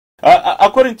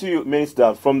According to you,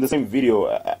 Minister, from the same video,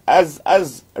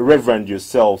 as Reverend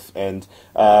yourself and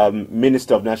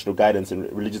Minister of National Guidance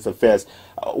and Religious Affairs,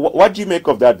 what do you make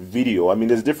of that video? I mean,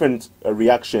 there's different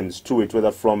reactions to it,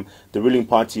 whether from the ruling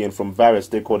party and from various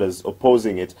stakeholders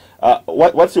opposing it.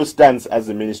 What's your stance as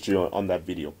a ministry on that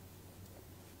video?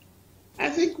 I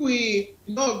think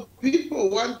people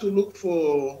want to look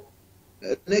for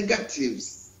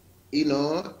negatives,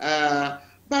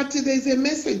 but there's a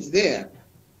message there.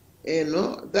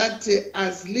 That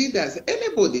as leaders,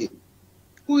 anybody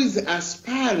who is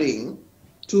aspiring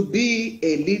to be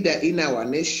a leader in our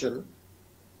nation,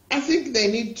 I think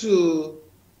they need to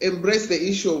embrace the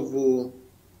issue of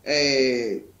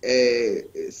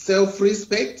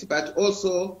self-respect, but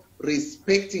also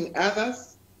respecting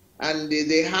others, and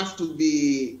they have to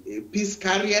be peace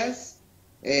carriers,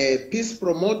 peace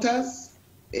promoters,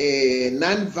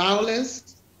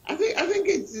 non-violence. I think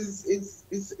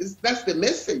that's the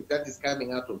message that is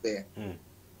coming out of there.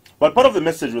 But part of the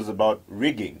message was about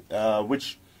rigging,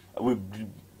 which we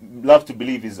love to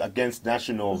believe is against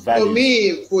national values. For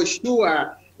me, for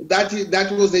sure,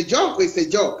 that was a joke. It's a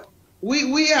joke.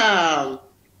 We are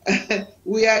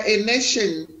we are a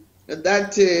nation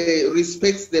that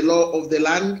respects the law of the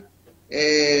land.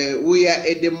 We are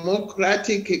a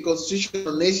democratic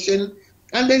constitutional nation,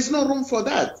 and there's no room for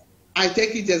that. I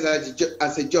take it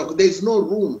as a joke. There's no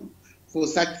room for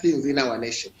such things in our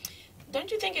nation. Don't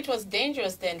you think it was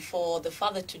dangerous then for the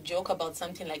father to joke about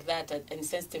something like that at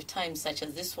insensitive times such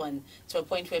as this one, to a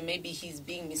point where maybe he's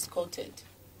being misquoted?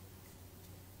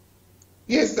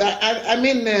 Yes, I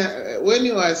mean, when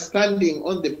you are standing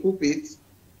on the pulpit,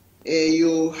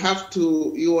 you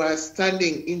are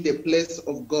standing in the place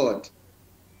of God.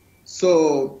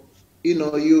 So,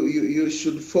 you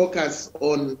should focus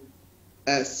on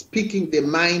speaking the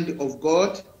mind of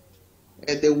God,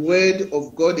 the word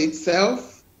of God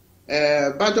itself.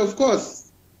 But of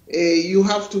course, you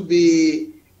have to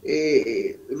be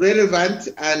relevant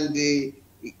and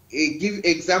give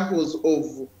examples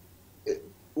of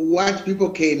what people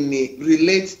can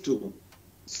relate to.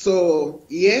 So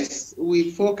yes, we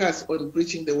focus on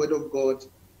preaching the word of God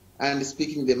and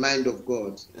speaking the mind of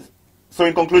God. So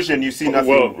in conclusion, you see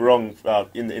nothing wrong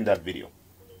in that video?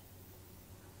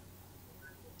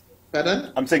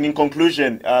 Pardon? I'm saying in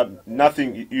conclusion,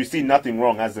 you see nothing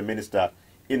wrong as a minister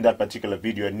in that particular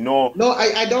video. No,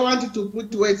 I don't want to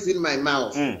put words in my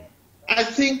mouth. I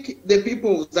think the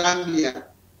people of Zambia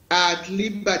are at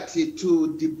liberty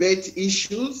to debate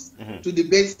issues, to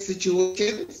debate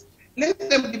situations. Let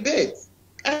them debate.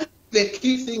 And the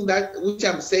key thing which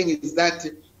I'm saying is that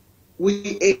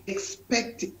we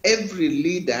expect every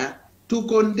leader to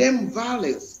condemn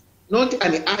violence, not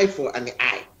an eye for an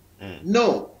eye.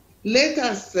 No. Let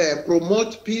us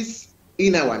promote peace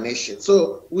in our nation.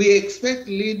 So we expect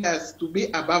leaders to be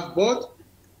above board,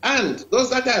 and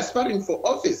those that are aspiring for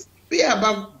office, be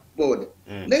above board.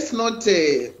 Let's not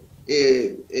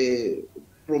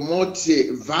promote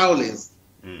violence.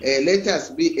 Let us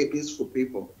be a peaceful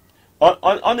people.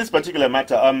 On this particular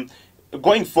matter,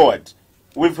 going forward,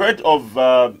 we've heard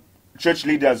of church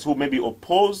leaders who maybe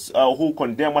oppose, who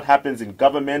condemn what happens in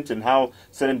government and how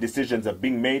certain decisions are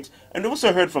being made. And we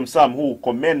also heard from some who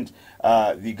commend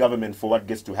the government for what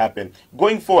gets to happen.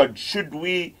 Going forward, should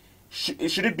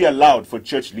it be allowed for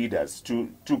church leaders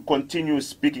to continue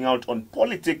speaking out on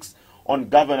politics, on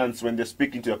governance, when they're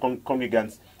speaking to their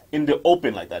congregants in the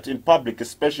open like that, in public,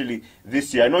 especially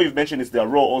this year? I know you've mentioned it's their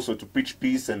role also to preach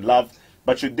peace and love,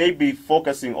 but should they be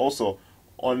focusing also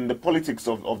on the politics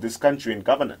of this country and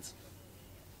governance?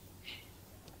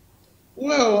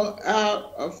 Well,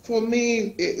 for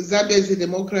me, Zambia is a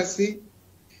democracy.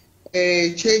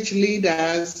 Church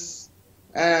leaders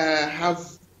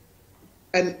have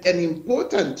an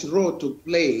important role to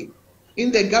play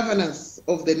in the governance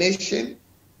of the nation.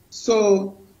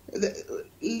 So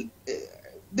they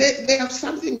have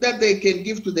something that they can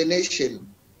give to the nation.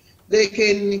 They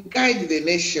can guide the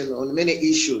nation on many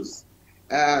issues.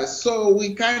 So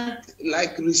we can't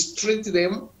restrict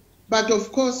them, but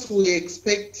of course we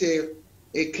expect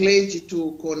a clergy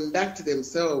to conduct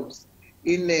themselves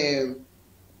in a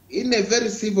very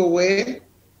civil way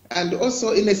and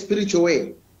also in a spiritual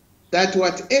way, that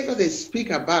whatever they speak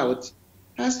about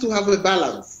has to have a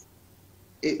balance.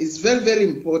 It's very, very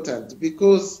important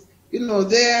because,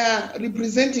 they are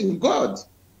representing God.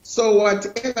 So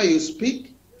whatever you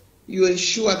speak, you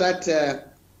ensure that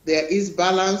there is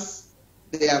balance,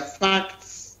 there are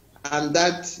facts, and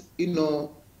that,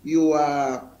 you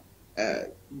are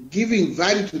giving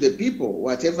value to the people.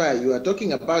 Whatever you are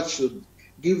talking about should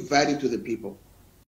give value to the people.